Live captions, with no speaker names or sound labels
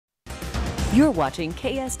You're watching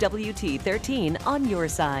KSWT 13 on your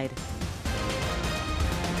side.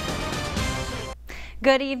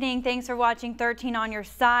 Good evening. Thanks for watching 13 on your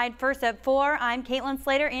side. First at 4, I'm Caitlin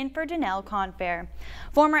Slater in for Janelle Confair.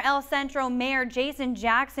 Former El Centro Mayor Jason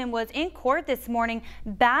Jackson was in court this morning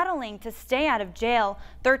battling to stay out of jail.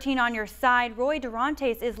 13 on your side, Roy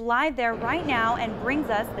Durantes is live there right now and brings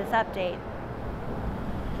us this update.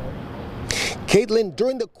 Caitlin,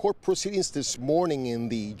 during the court proceedings this morning in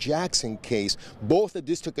the Jackson case, both the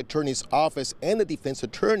district attorney's office and the defense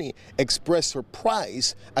attorney expressed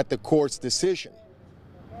surprise at the court's decision.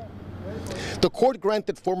 The court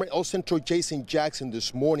granted former El Centro Jason Jackson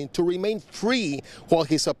this morning to remain free while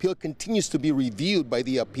his appeal continues to be reviewed by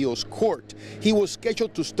the appeals court. He was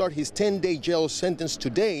scheduled to start his 10-day jail sentence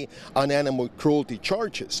today on animal cruelty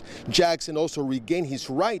charges. Jackson also regained his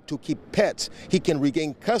right to keep pets. He can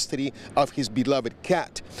regain custody of his beloved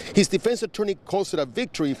cat. His defense attorney calls it a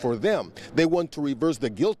victory for them. They want to reverse the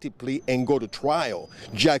guilty plea and go to trial.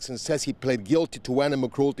 Jackson says he pled guilty to animal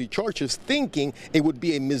cruelty charges thinking it would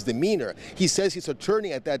be a misdemeanor. He says his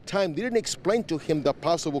attorney at that time didn't explain to him the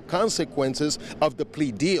possible consequences of the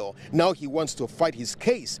plea deal. Now he wants to fight his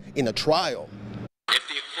case in a trial. If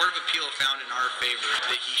the Court of Appeal found in our favor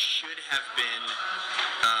that he should have been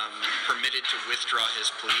permitted to withdraw his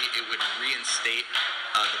plea, it would reinstate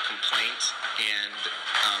the complaint and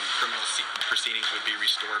criminal proceedings would be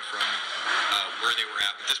restored from where they were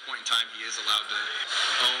at. At this point in time, he is allowed to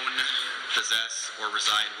own, possess, or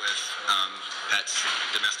reside with pets,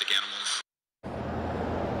 domestic animals.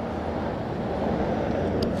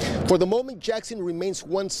 For the moment, Jackson remains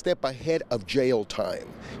one step ahead of jail time.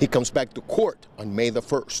 He comes back to court on May the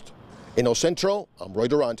 1st. In El Centro, I'm Roy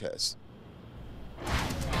Durantes.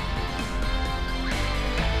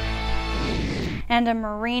 And a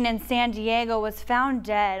Marine in San Diego was found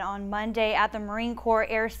dead on Monday at the Marine Corps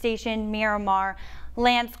Air Station Miramar.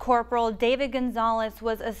 Lance Corporal David Gonzalez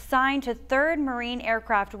was assigned to 3rd Marine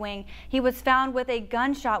Aircraft Wing. He was found with a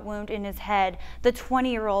gunshot wound in his head. The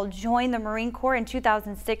 20-year-old joined the Marine Corps in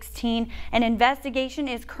 2016. An investigation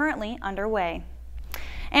is currently underway.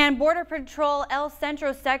 And Border Patrol El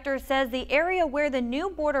Centro sector says the area where the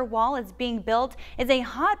new border wall is being built is a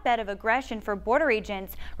hotbed of aggression for border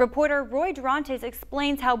agents. Reporter Roy Durantes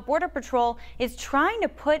explains how Border Patrol is trying to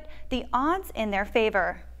put the odds in their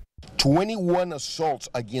favor. 21 assaults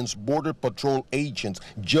against Border Patrol agents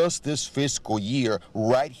just this fiscal year,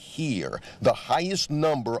 right here, the highest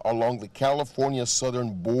number along the California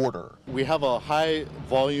southern border. We have a high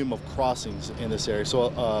volume of crossings in this area,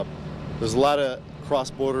 so there's a lot of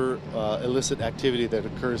cross-border illicit activity that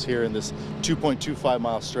occurs here in this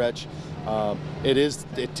 2.25-mile stretch.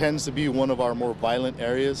 It tends to be one of our more violent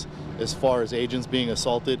areas as far as agents being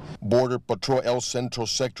assaulted. Border Patrol El Centro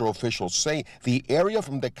sector officials say the area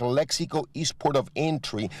from the Calexico East Port of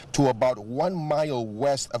Entry to about 1 mile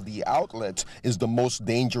west of the outlets is the most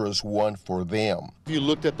dangerous one for them. If you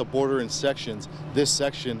looked at the border in sections, this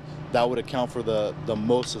section, that would account for the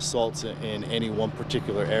most assaults in any one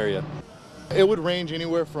particular area. It would range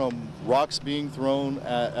anywhere from rocks being thrown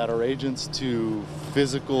at our agents to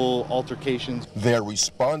physical altercations. They're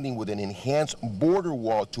responding with an enhanced border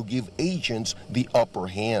wall to give agents the upper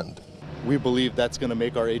hand. We believe that's going to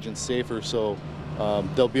make our agents safer, so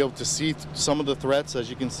they'll be able to see some of the threats. As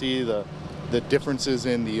you can see, the differences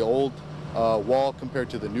in the old wall compared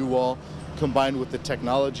to the new wall, combined with the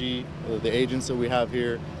technology, the agents that we have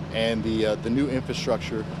here, and the new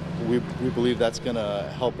infrastructure. We believe that's going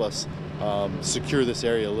to help us secure this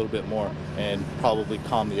area a little bit more and probably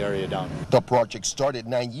calm the area down. The project started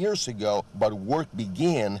 9 years ago, but work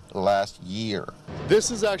began last year.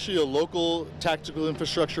 This is actually a local tactical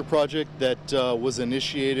infrastructure project that was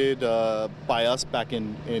initiated by us back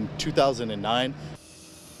in 2009.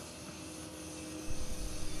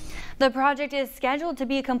 The project is scheduled to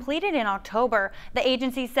be completed in October. The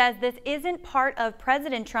agency says this isn't part of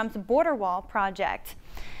President Trump's border wall project.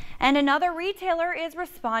 And another retailer is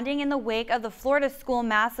responding in the wake of the Florida school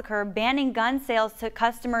massacre, banning gun sales to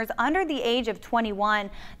customers under the age of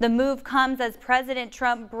 21. The move comes as President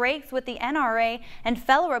Trump breaks with the NRA and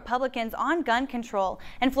fellow Republicans on gun control.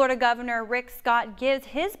 And Florida Governor Rick Scott gives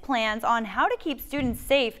his plans on how to keep students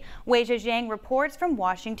safe. Wei Zhejiang reports from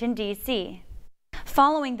Washington, D.C.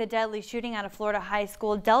 Following the deadly shooting at a Florida high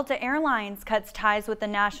school, Delta Airlines cuts ties with the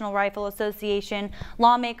National Rifle Association.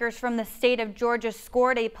 Lawmakers from the state of Georgia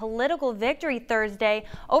scored a political victory Thursday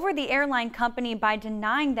over the airline company by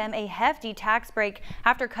denying them a hefty tax break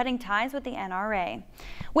after cutting ties with the NRA.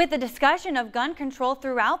 With the discussion of gun control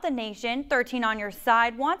throughout the nation, 13 on Your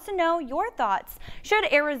Side wants to know your thoughts.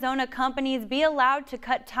 Should Arizona companies be allowed to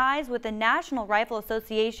cut ties with the National Rifle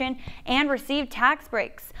Association and receive tax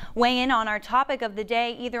breaks? Weigh in on our topic of the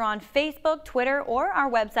day either on Facebook, Twitter, or our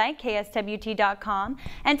website, kswt.com.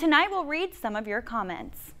 And tonight we'll read some of your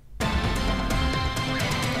comments.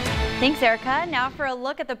 Thanks, Erica. Now for a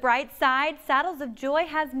look at the bright side. Saddles of Joy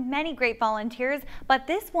has many great volunteers, but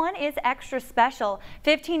this one is extra special.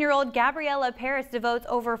 15-year-old Gabriella Paris devotes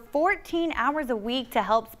over 14 hours a week to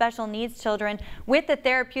help special needs children with the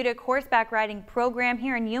therapeutic horseback riding program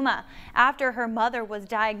here in Yuma. After her mother was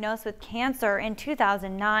diagnosed with cancer in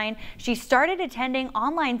 2009, she started attending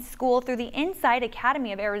online school through the Insight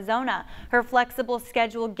Academy of Arizona. Her flexible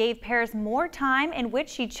schedule gave Paris more time in which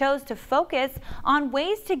she chose to focus on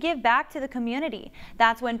ways to give back to the community.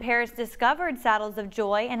 That's when Paris discovered Saddles of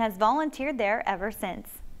Joy and has volunteered there ever since.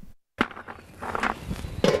 Good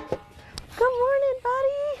morning,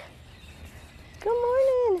 buddy. Good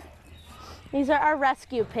morning. These are our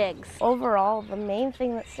rescue pigs. Overall, the main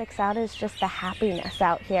thing that sticks out is just the happiness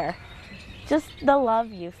out here. Just the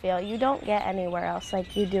love you feel. You don't get anywhere else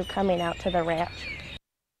like you do coming out to the ranch.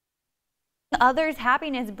 Others'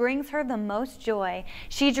 happiness brings her the most joy.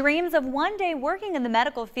 She dreams of one day working in the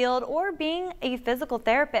medical field or being a physical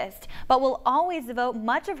therapist, but will always devote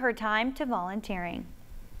much of her time to volunteering.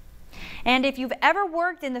 And if you've ever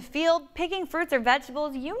worked in the field picking fruits or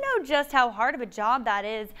vegetables, you know just how hard of a job that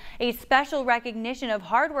is. A special recognition of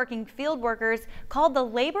hardworking field workers called the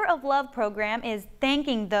Labor of Love program is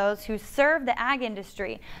thanking those who serve the ag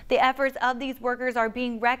industry. The efforts of these workers are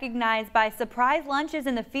being recognized by surprise lunches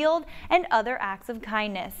in the field and other acts of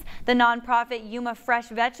kindness. The nonprofit Yuma Fresh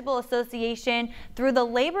Vegetable Association, through the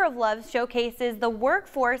Labor of Love, showcases the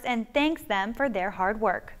workforce and thanks them for their hard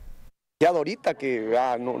work. I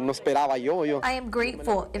am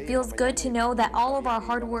grateful. It feels good to know that all of our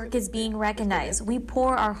hard work is being recognized. We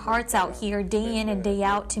pour our hearts out here day in and day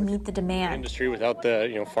out to meet the demand. Industry without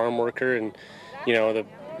the farm worker and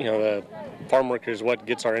the farm worker is what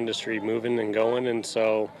gets our industry moving and going, and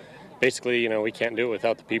so basically we can't do it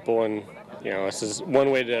without the people, and this is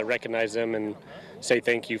one way to recognize them and say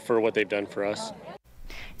thank you for what they've done for us.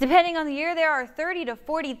 Depending on the year, there are 30,000 to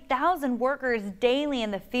 40,000 workers daily in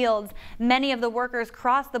the fields. Many of the workers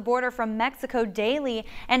cross the border from Mexico daily.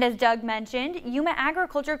 And as Doug mentioned, Yuma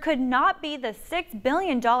agriculture could not be the $6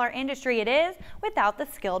 billion industry it is without the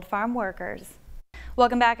skilled farm workers.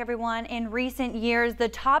 Welcome back, everyone. In recent years, the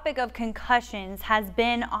topic of concussions has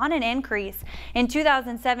been on an increase. In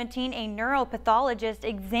 2017, a neuropathologist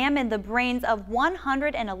examined the brains of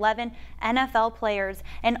 111 NFL players,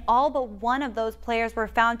 and all but one of those players were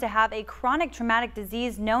found to have a chronic traumatic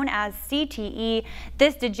disease known as CTE.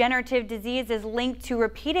 This degenerative disease is linked to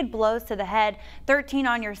repeated blows to the head. 13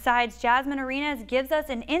 on Your Side's Jasmine Arenas gives us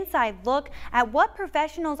an inside look at what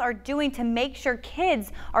professionals are doing to make sure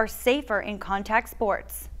kids are safer in contact sports.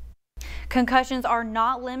 Concussions are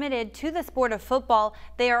not limited to the sport of football.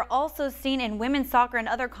 They are also seen in women's soccer and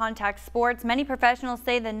other contact sports. Many professionals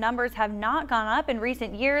say the numbers have not gone up in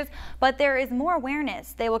recent years, but there is more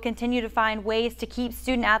awareness. They will continue to find ways to keep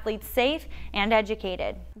student athletes safe and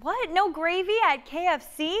educated. What? No gravy at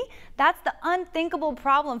KFC? That's the unthinkable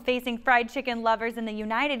problem facing fried chicken lovers in the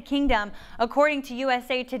United Kingdom. According to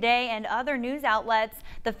USA Today and other news outlets,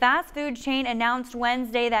 the fast food chain announced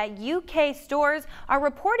Wednesday that UK stores are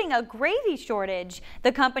reporting a gravy shortage.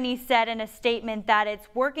 The company said in a statement that it's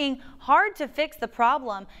working hard to fix the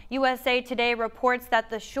problem. USA Today reports that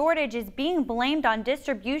the shortage is being blamed on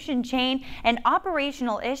distribution chain and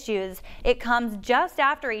operational issues. It comes just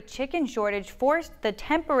after a chicken shortage forced the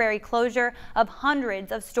temporary closure of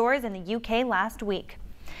hundreds of stores in the UK last week.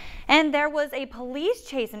 And there was a police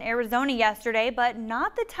chase in Arizona yesterday, but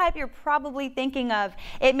not the type you're probably thinking of.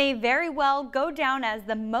 It may very well go down as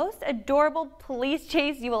the most adorable police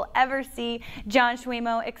chase you will ever see. John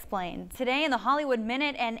Schwemo explains. Today in the Hollywood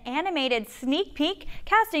Minute, an animated sneak peek,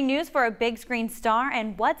 casting news for a big screen star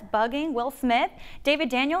and what's bugging Will Smith. David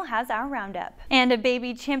Daniel has our roundup. And a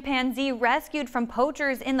baby chimpanzee rescued from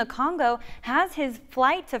poachers in the Congo has his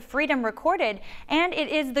flight to freedom recorded, and it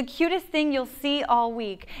is the cutest thing you'll see all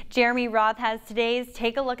week. Jeremy Roth has today's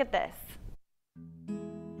Take a Look at This.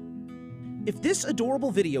 If this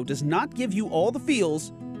adorable video does not give you all the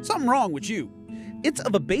feels, something wrong with you. It's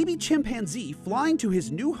of a baby chimpanzee flying to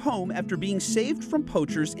his new home after being saved from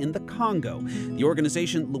poachers in the Congo. The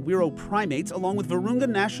organization Lwiro Primates, along with Virunga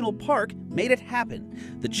National Park, made it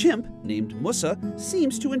happen. The chimp, named Musa,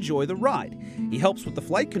 seems to enjoy the ride. He helps with the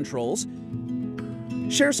flight controls,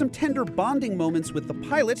 shares some tender bonding moments with the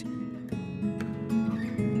pilot,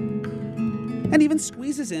 and even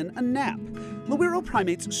squeezes in a nap. Lwiro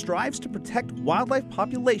Primates strives to protect wildlife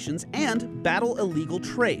populations and battle illegal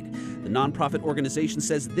trade. The nonprofit organization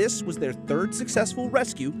says this was their third successful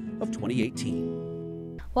rescue of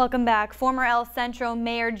 2018. Welcome back. Former El Centro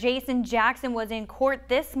Mayor Jason Jackson was in court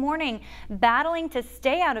this morning battling to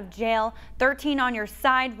stay out of jail. 13 on your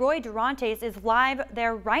side. Roy Durantes is live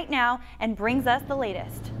there right now and brings us the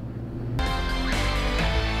latest.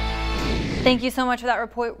 Thank you so much for that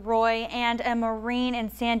report, Roy. And a Marine in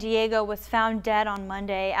San Diego was found dead on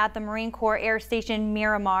Monday at the Marine Corps Air Station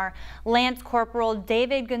Miramar. Lance Corporal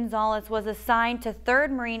David Gonzalez was assigned to 3rd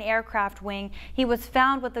Marine Aircraft Wing. He was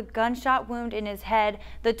found with a gunshot wound in his head.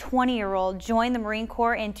 The 20-year-old joined the Marine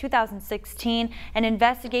Corps in 2016. An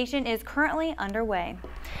investigation is currently underway.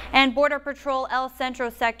 And Border Patrol El Centro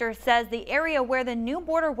sector says the area where the new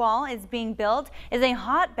border wall is being built is a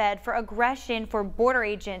hotbed for aggression for border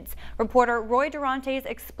agents. Reporter Roy Durantes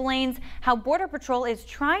explains how Border Patrol is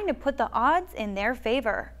trying to put the odds in their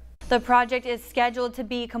favor. The project is scheduled to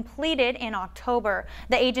be completed in October.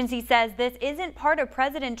 The agency says this isn't part of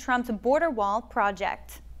President Trump's border wall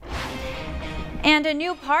project. And a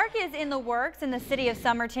new park is in the works in the city of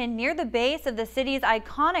Somerton near the base of the city's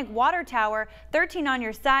iconic water tower. 13 on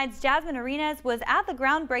your side's Jasmine Arenas was at the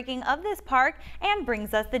groundbreaking of this park and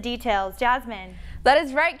brings us the details. Jasmine. That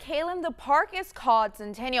is right, Kaylin. The park is called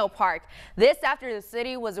Centennial Park. This after the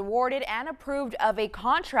city was awarded and approved of a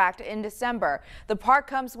contract in December. The park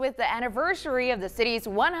comes with the anniversary of the city's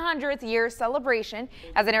 100th year celebration.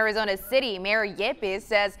 As an Arizona city, Mayor Yepes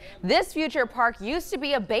says this future park used to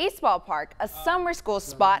be a baseball park, a summer school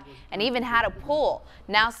spot, and even had a pool.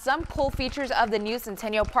 Now, some cool features of the new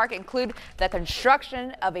Centennial Park include the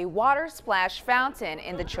construction of a water splash fountain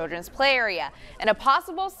in the children's play area and a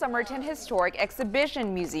possible Somerton historic exhibition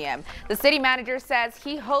museum. The city manager says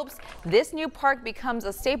he hopes this new park becomes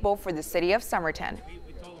a staple for the city of Somerton.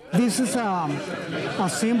 This is a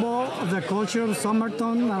symbol of the culture of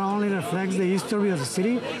Somerton. Not only reflects the history of the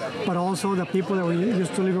city, but also the people that we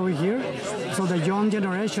used to live over here, so the young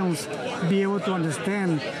generations be able to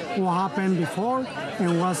understand what happened before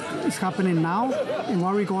and what's happening now and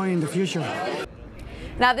where we're going in the future.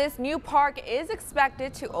 Now, this new park is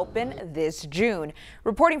expected to open this June.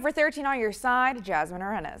 Reporting for 13 on your side, Jasmine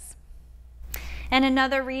Arenas. And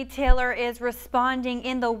another retailer is responding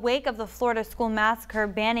in the wake of the Florida school massacre,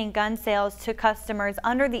 banning gun sales to customers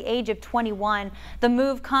under the age of 21. The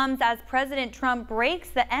move comes as President Trump breaks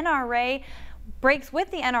with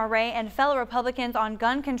the NRA and fellow Republicans on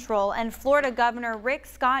gun control, and Florida Governor Rick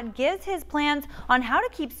Scott gives his plans on how to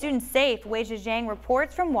keep students safe. Wei Zhejiang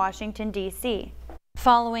reports from Washington, D.C.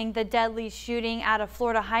 Following the deadly shooting at a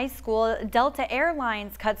Florida high school, Delta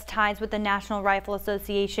Airlines cuts ties with the National Rifle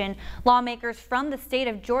Association. Lawmakers from the state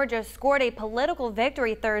of Georgia scored a political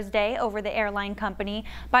victory Thursday over the airline company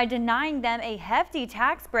by denying them a hefty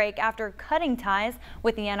tax break after cutting ties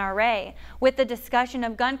with the NRA. With the discussion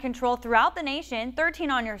of gun control throughout the nation, 13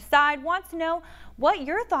 on your side wants to know what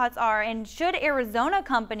your thoughts are, and should Arizona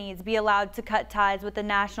companies be allowed to cut ties with the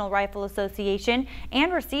National Rifle Association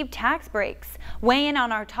and receive tax breaks? Weigh in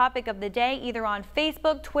on our topic of the day either on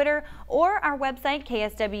Facebook, Twitter, or our website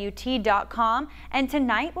kswt.com, and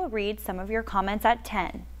tonight we'll read some of your comments at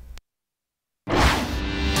 10.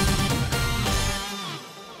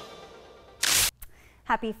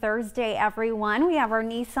 Happy Thursday, everyone. We have our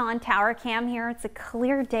Nissan Tower Cam here. It's a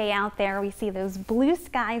clear day out there. We see those blue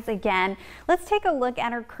skies again. Let's take a look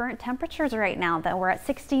at our current temperatures right now, though. We're at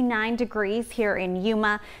 69 degrees here in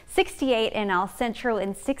Yuma, 68 in El Centro,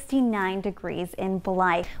 and 69 degrees in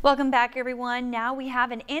Blythe. Welcome back, everyone. Now we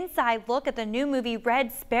have an inside look at the new movie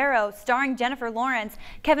Red Sparrow, starring Jennifer Lawrence.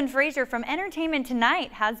 Kevin Frazier from Entertainment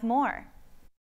Tonight has more.